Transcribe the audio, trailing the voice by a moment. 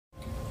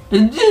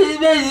It's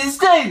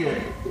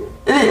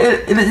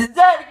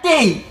not a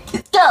game.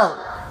 Let's go.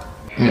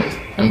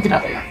 Let me get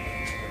out of here.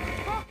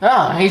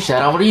 Oh, hey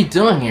Shadow, what are you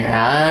doing here?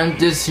 I'm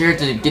just here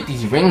to get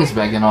these rings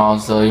back and all,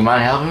 so you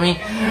mind helping me?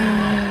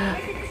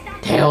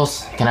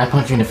 Tails, can I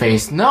punch you in the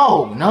face?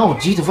 No,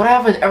 Jesus, what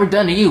have I ever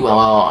done to you?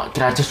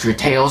 Can I touch your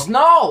tails?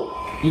 No,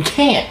 you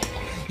can't.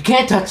 You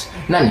can't touch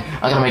nothing.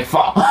 I'm gonna make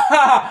fall.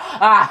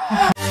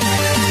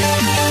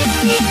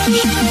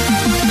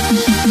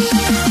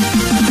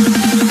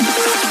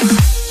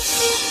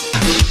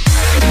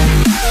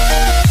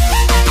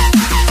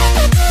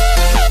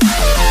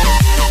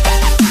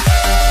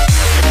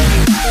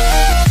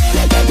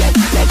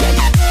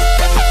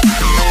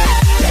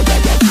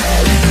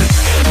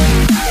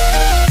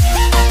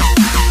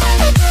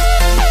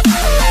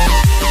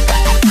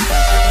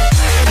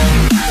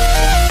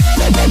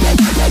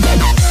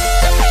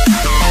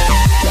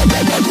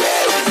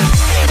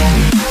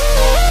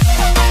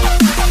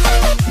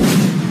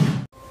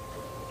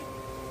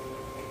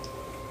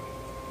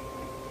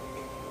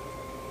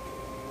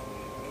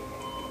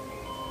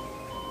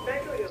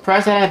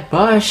 President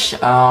Bush, we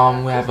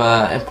have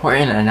an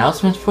important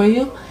announcement for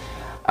you.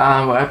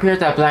 It appears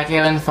that Black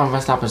aliens from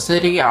West Upper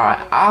City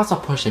are also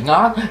pushing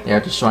on. They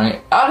are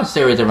destroying other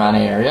cities around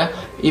the area,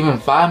 even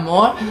 5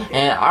 more,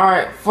 and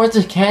our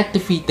forces can't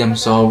defeat them,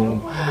 so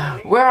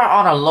we're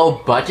on a low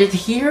budget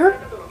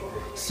here,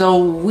 so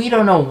we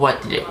don't know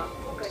what to do.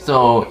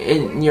 So,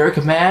 in your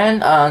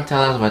command,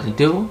 tell us what to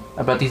do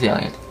about these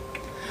aliens.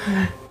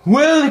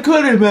 Well,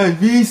 according to my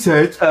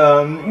research,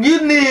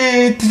 you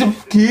need to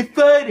keep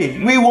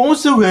fighting. We won't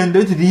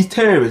surrender to these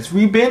terrorists.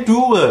 We've been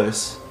through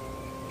worse.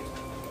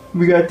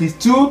 We got these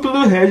 2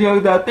 blue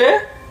hedgehogs out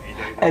there,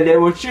 and they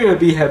will sure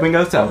be helping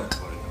us out.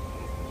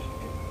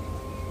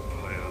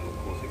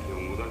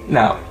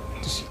 Now,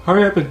 just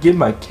hurry up and get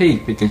my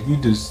cake because you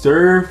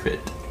deserve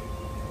it.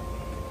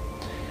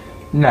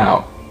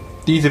 Now,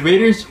 these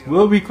invaders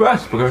will be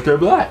crushed because they're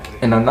black,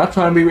 and I'm not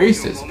trying to be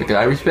racist because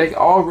I respect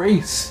all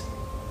race.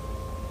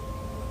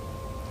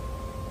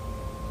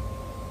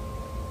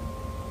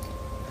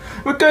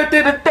 We're going to the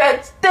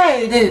United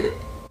States.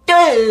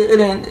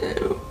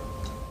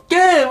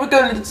 Yeah, we're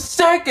going to the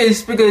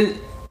circus because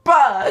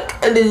Buck.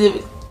 And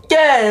then,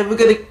 yeah, we're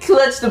going to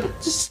clutch the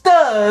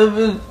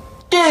stuff.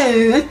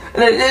 Yeah,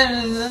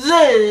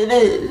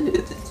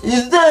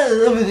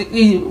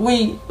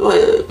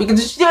 we can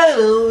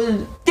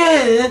show.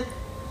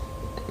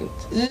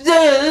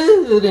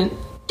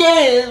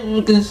 Yeah,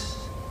 because.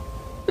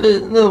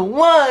 No,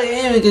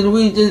 why? Because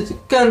we just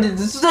come to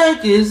the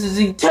circus to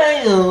see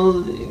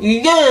tails.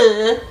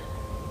 Yeah.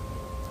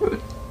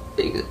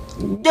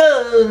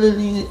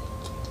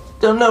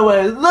 Don't know why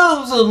I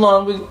love so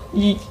long, but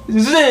you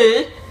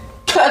said,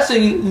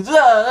 cussing.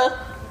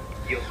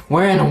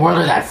 Where in the world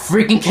is that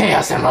freaking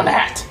chaos emerald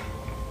at?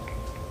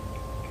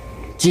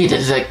 Gee,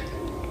 there's like,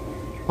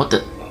 what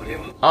the?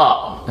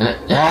 Oh,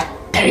 that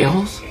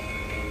tails?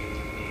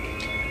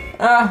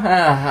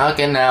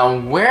 Okay, now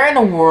where in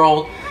the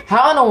world?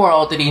 How in the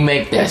world did he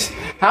make this?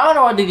 How in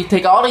the world did he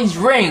take all these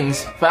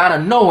rings from out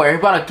of nowhere? He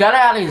brought a gun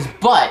out of his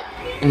butt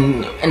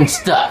and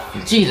stuff.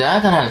 Jeez, I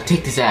don't know how to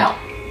take this out.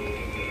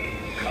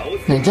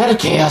 Is that a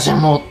Chaos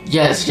Emerald?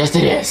 Yes, it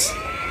is.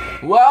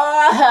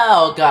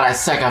 Wow, God, I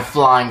suck at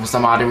flying for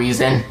some odd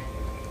reason.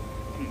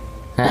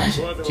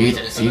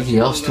 Jesus, he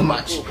yells too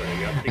much.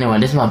 Anyway,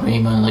 this might be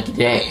my lucky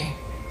day.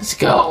 Let's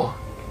go.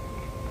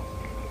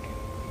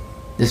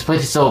 This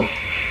place is so...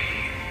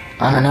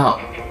 I don't know.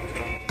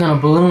 What kind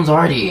of balloons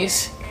are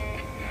these?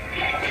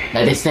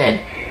 Like they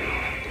said,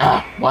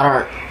 what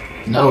are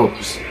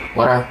those?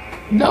 What are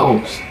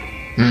those?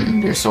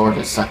 They're sort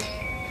of sucky.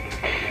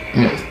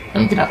 Let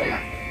me get out of here.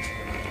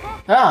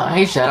 Oh,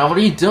 hey Shadow, what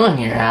are you doing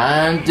here?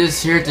 I'm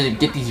just here to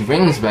get these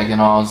rings back and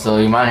all, so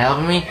you mind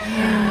helping me?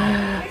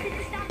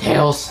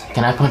 Tails,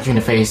 can I punch you in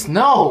the face?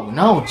 No,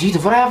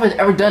 Jesus, what have I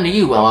ever done to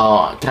you?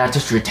 Can I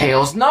touch your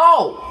tails?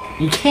 No,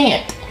 you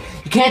can't.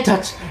 You can't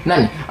touch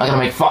nothing. I'm gonna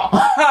make fall.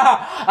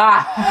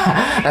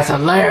 That's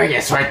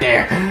hilarious right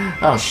there.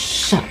 Oh,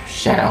 shut up,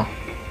 Shadow.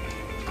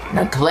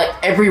 Now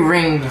collect every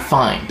ring you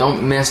find.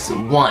 Don't miss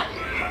one.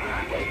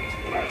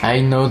 I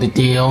know the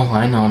deal.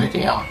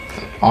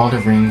 All the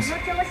rings.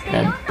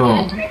 And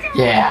boom.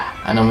 Yeah,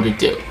 I know what to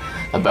do.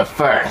 But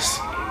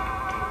first,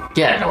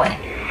 get out of the way.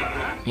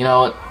 You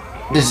know,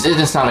 this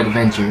isn't Sonic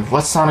Adventure.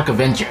 What's Sonic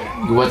Adventure?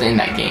 You wasn't in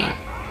that game.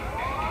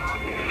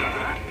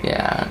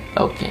 Yeah,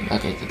 okay,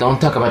 so don't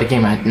talk about the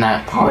game I'm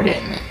not part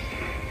in.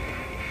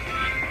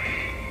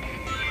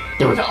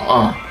 There we go,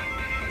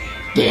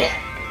 yeah.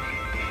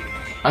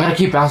 I'm gonna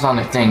keep bouncing on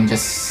the thing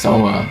just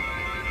so, I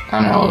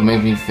don't know, it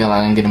makes me feel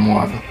like I'm getting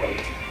more of it.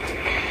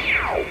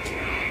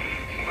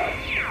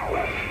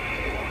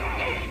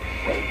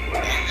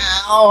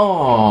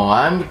 Oh,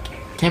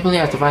 can't believe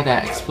I have to fight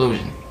that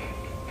explosion.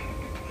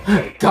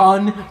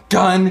 Gun!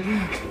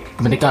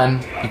 Give me the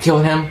gun. You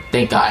killed him?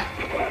 Thank God.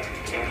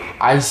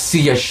 I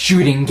see a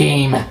shooting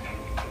game,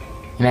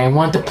 and I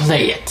want to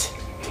play it.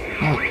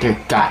 Oh dear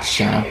God,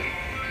 Shadow.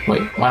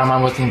 Wait, why am I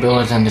looking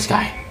bullets on this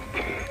guy?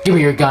 Give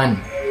me your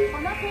gun.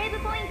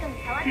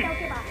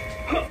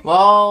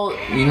 Well,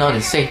 you know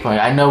the safe point.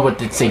 I know what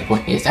the safe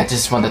point is. I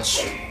just want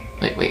to.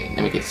 Wait, let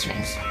me get the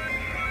strings.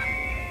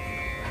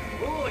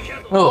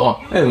 Oh,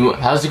 hey,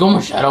 how's it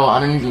going, Shadow? I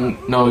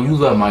didn't know you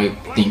love my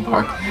theme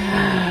park.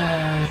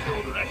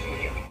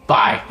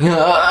 Bye.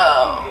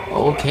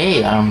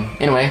 Okay.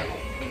 Anyway,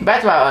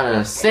 back to what I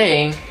was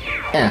saying.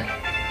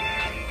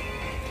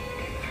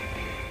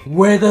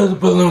 Where the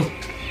balloon?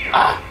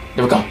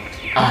 There we go.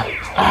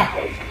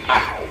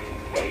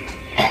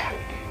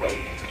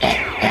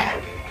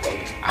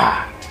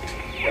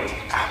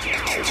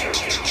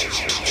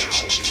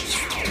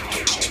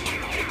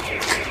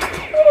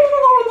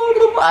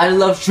 I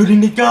love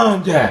shooting the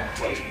gun, yeah.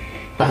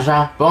 Bonus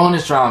round,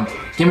 bonus round.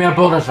 Give me a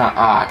bonus round.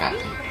 I got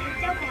it.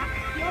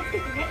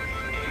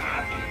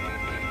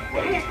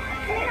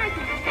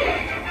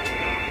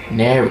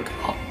 There we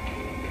go.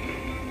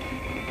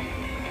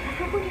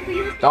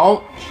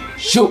 Don't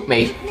shoot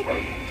me.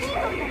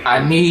 I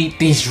need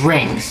these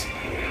rings.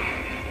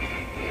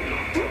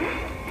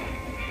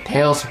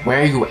 Tails,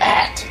 where are you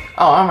at?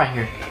 Oh, I'm right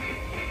here.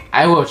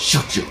 I will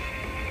shoot you.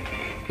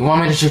 You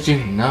want me to shoot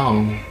you?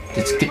 No.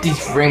 Just get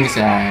these rings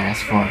that I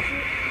asked for.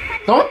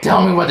 Don't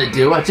tell me what to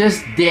do. I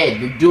just did.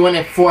 You're doing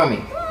it for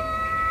me.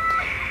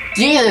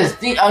 Jesus,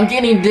 I'm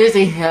getting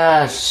dizzy.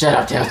 Shut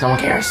up, Tails. No one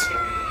cares.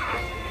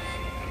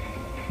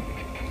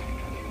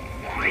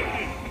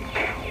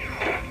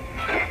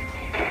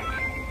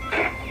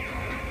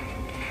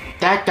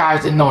 That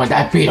guy's annoying.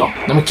 That beetle.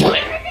 Let me kill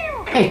it.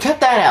 Hey, cut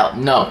that out.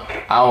 No,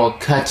 I will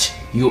cut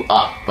you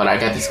up. But I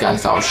got this guy,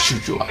 so I'll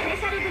shoot you up.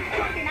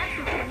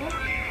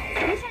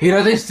 He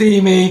doesn't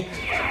see me.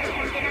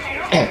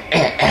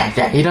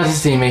 Yeah, he doesn't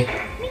see me.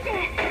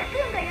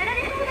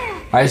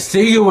 I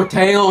see you with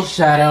Tails,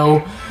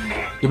 Shadow.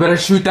 You better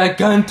shoot that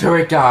gun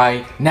turret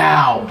guy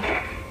now.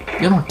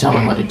 You don't tell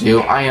me what to do.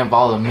 I am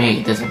all of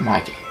me. This is my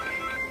game.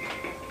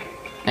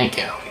 Thank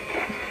you.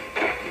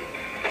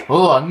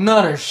 Oh,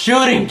 another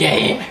shooting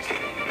game.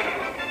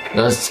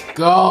 Let's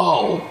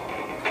go.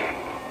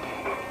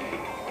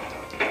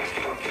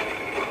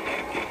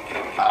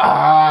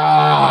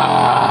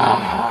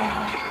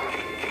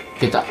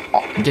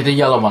 Get the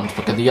yellow ones,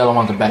 because the yellow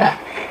ones are better.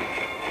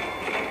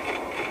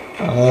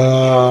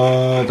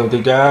 Don't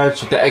do that.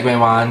 Shoot the Eggman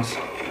ones.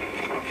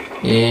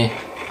 Yeah.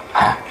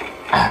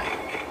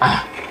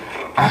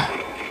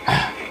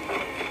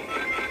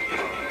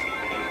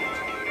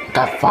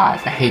 Got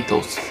 5. I hate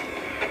those.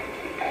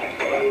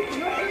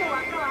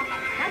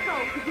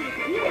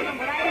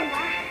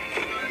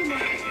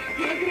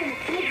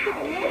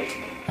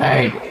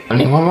 Alright, I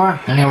need one more.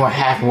 I need one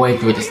halfway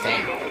through this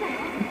thing.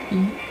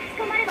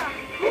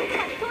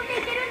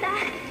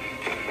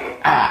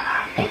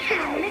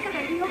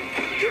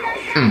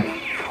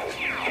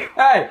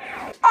 Hey!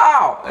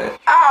 Ow!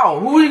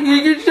 Ow!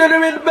 You shot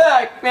him in the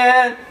back,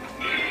 man!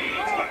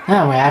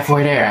 Oh, we're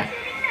halfway there.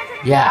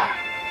 Yeah.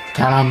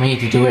 Count on me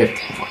to do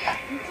everything for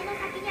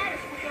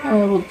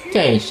you.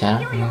 Okay,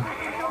 Shadow.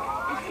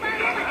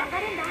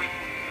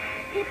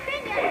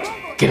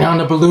 Get on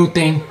the balloon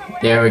thing.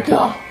 There we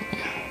go.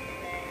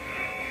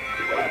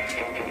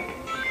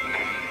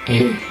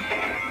 Hey.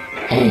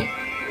 Hey.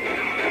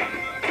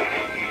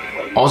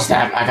 Oh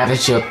snap, I got the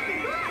shield.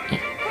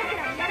 Here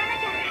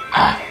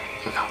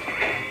we go.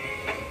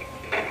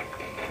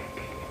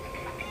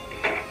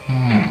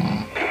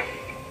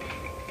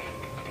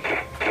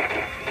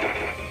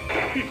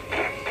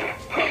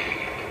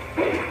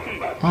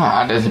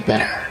 Ah, that's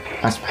better.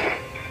 That's better.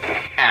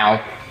 Ow.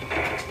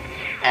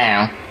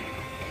 Ow.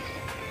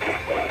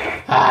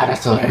 Ah,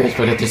 that's hilarious,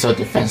 but they're so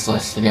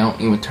defenseless, they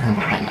don't even turn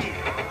behind them.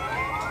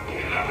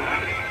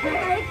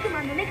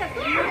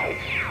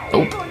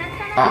 Nope.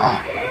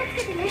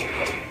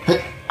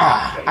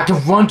 I can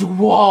run through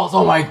walls.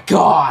 Oh my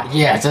god.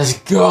 Yes, let's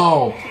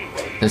go.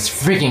 Let's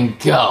freaking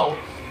go.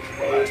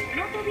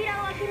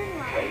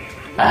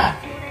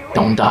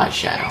 Don't die,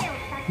 Shadow.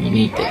 You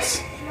need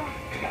this.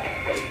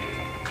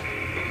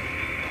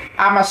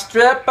 I'm a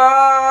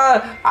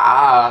stripper.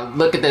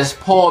 Look at this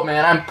pole,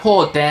 man. I'm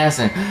pole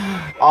dancing.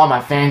 All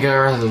my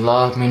fangirls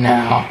love me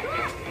now.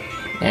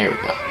 There we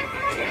go.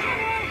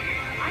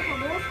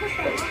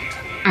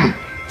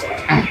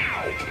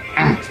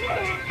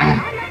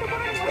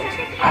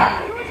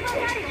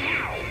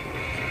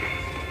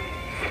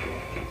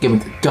 Give me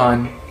your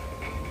gun.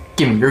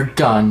 Give me your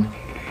gun.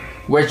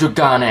 Where's your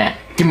gun at?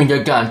 Give me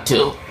your gun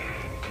too.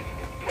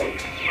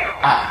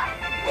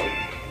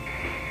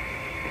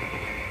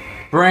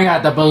 Bring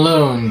out the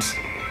balloons.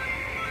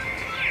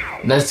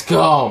 Let's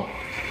go.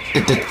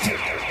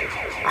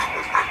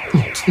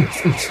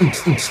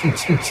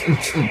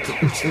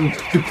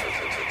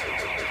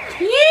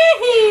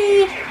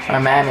 Yee-hee.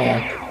 I'm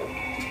man.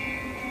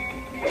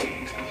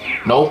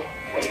 Nope.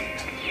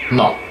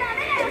 No.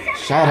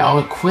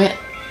 Shadow, quit.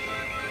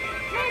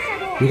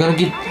 You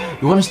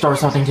want to start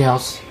something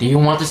else? Do you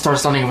want to start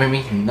something with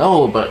me?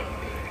 No, but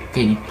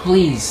can you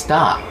please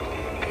stop?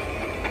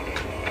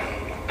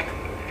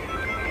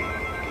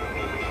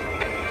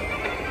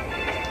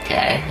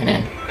 Okay, and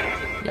then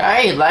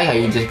I like how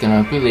you're just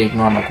gonna completely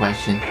ignore my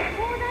question.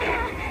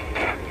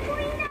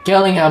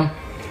 killing him.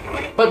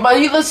 But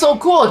he looks so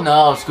cool.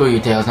 No, screw you,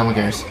 Tails. No one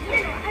cares.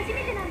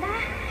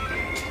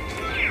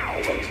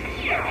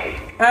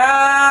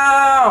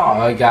 Ow!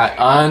 I got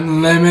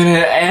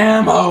unlimited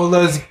ammo.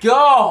 Let's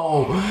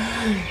go.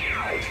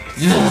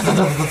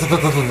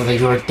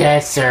 You're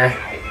dead, sir.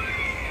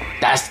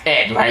 That's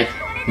it, right?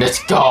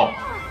 Let's go.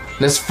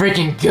 Let's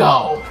freaking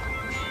go.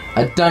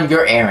 I've done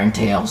your errand,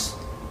 Tails.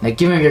 Now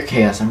give me your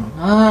chaos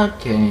emerald.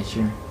 Okay,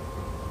 sure.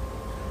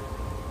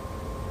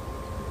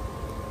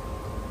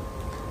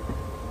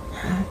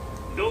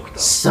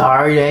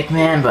 Sorry,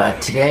 Eggman,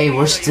 but today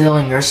we're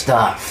stealing your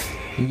stuff.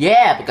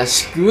 Yeah, because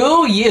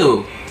screw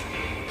you.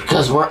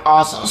 Because we're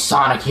also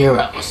Sonic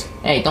heroes.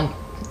 Hey, don't...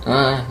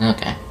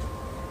 okay.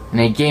 And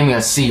they gave me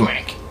a C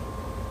rank.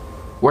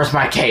 Where's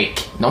my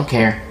cake? Don't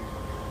care.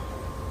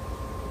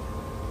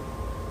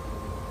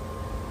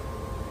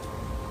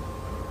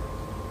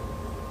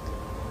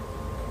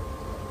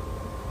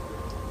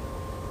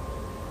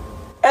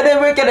 And then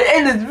we're gonna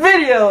end this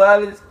video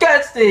on this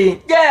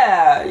cutscene.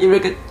 Yeah, you're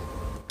gonna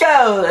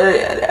go.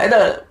 I don't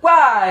know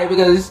why,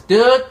 because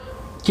dude,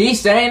 keep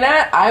saying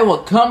that, I will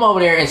come over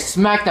there and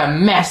smack the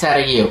mess out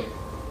of you.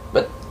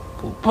 But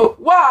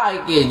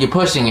why? You're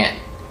pushing it.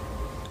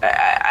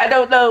 I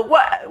don't know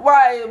why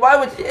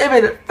would you hit me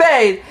in the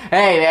face?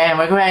 Hey man,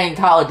 we're playing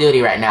Call of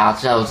Duty right now,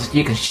 so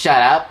you can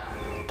shut up,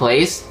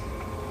 please.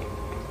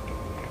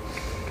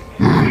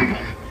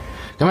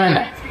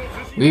 Commander,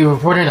 we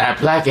reported that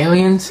black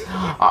aliens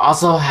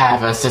also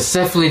have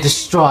successfully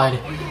destroyed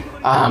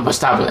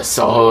Bustabelis,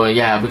 so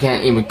yeah, we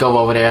can't even go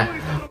over there.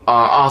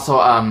 Also,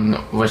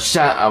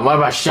 what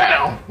about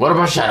Shadow? What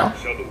about Shadow?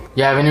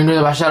 You have any news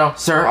about Shadow?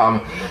 Sir,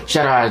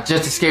 Shadow has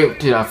just escaped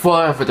to the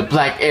forest with the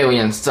black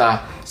aliens, so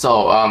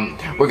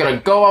we're gonna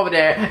go over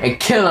there and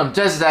kill him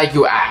just like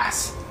you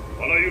asked.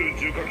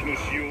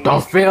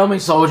 Don't fail me,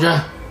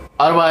 soldier.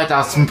 Otherwise,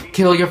 I'll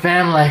kill your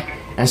family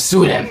and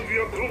sue them.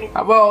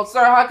 Well,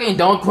 sir, how can you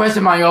don't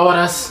question my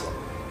orders?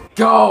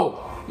 Go!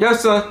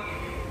 Yes, sir.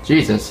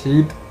 Jesus,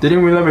 he didn't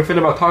even let me feel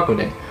about Taco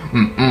Day.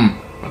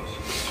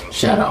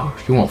 Shadow,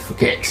 you won't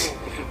forget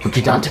what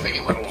you done to me.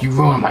 What you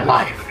ruined my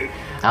life.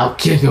 I'll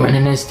kill you in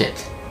an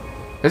instant.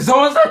 Is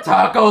someone said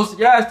tacos?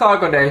 Yeah, it's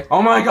Taco Day.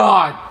 Oh my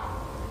god!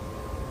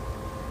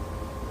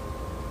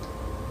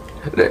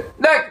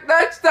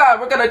 Next time,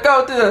 we're gonna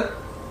go to the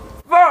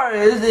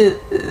forest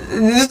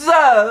and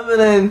stuff, and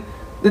then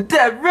the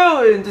dead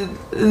ruins and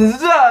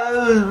stuff.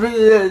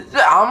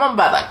 I'm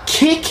about to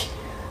kick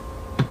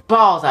the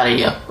balls out of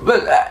you.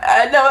 But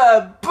I never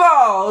had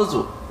balls.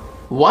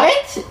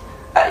 What?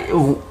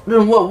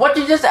 What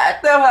you just said? I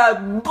never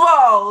had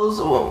balls.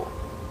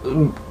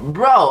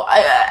 Bro,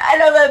 I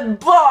never had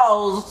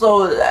balls,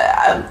 so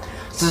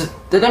does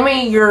that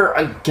mean you're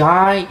a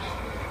guy?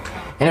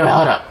 Anyway,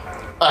 hold up.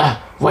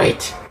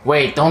 Wait,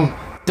 don't.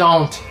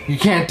 You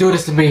can't do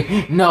this to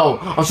me. No,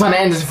 I'm trying to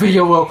end this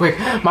video real quick.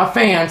 My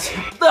fans,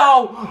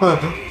 no!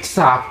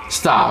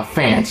 Stop,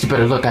 fans, you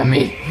better look at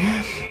me.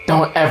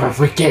 Don't ever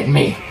forget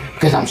me,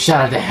 because I'm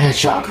Shadow the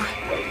Hedgehog.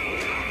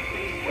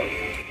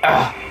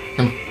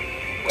 I'm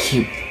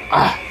cute.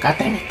 God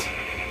dang it.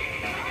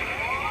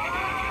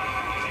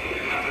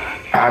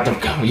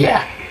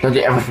 Don't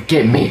you ever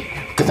forget me,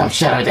 because I'm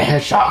Shadow the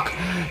Hedgehog.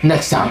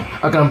 Next time,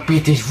 I'm gonna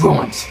beat these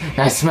ruins,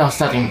 and I smell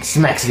something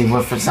smaxy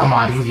for some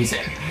odd reason.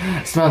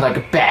 It smells like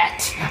a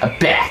bat,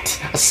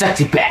 a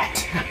sexy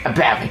bat, a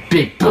bat with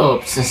big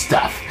boobs and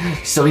stuff.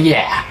 So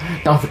yeah,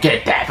 don't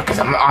forget that, because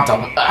I'm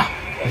also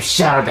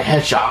Shadow the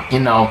Hedgehog, you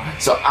know,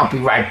 so I'll be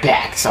right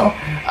back. So,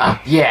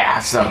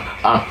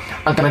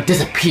 I'm gonna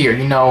disappear,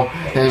 you know,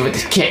 with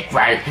this kick,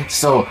 right?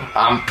 So,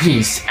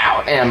 peace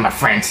out, and my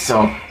friends.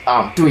 So,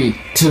 3,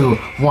 2,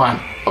 1.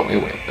 Oh,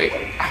 wait.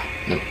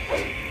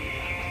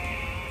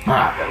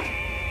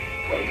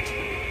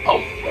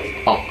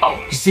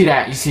 Oh, you see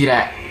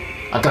that?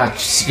 I gotta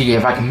see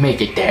if I can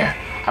make it there.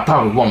 I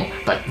probably won't,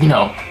 but, you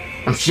know,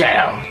 I'm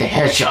Shadow the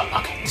Hedgehog.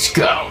 Okay, let's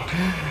go.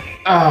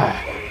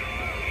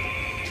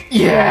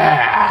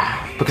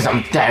 Yeah, because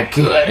I'm that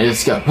good.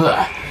 Let's go.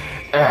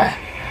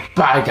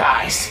 Bye,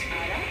 guys.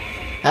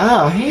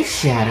 Oh, hey,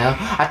 Shadow.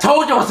 I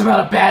told you I was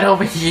about a bat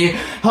over here.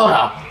 Hold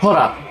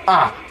up.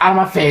 Out of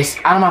my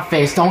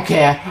face. Don't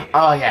care.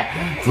 Oh, yeah.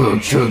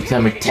 Rude truth.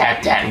 Let me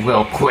tap that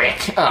real quick.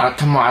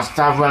 Come on,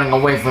 stop running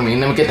away from me.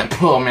 Let me get the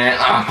pull, man.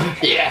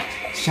 Yeah.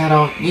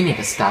 Shadow, you need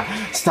to stop.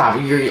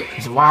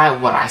 Why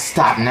would I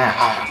stop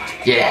now?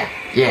 Yeah.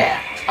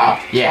 Oh,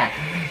 yeah.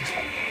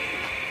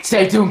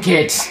 Stay tuned,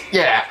 kids.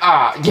 Yeah,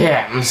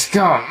 let's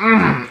go.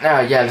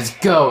 Let's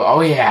go.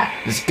 Oh, yeah,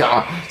 let's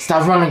go.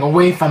 Stop running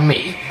away from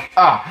me.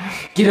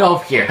 Get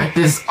over here.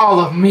 This is all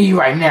of me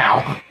right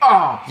now.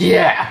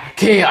 Yeah,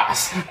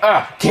 chaos.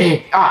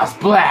 Chaos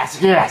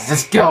blast. Yes,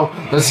 let's go.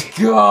 Let's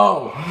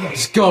go,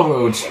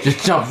 Rhodes.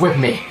 Just jump with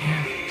me.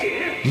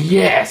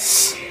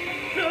 Yes.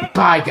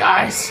 Bye,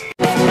 guys.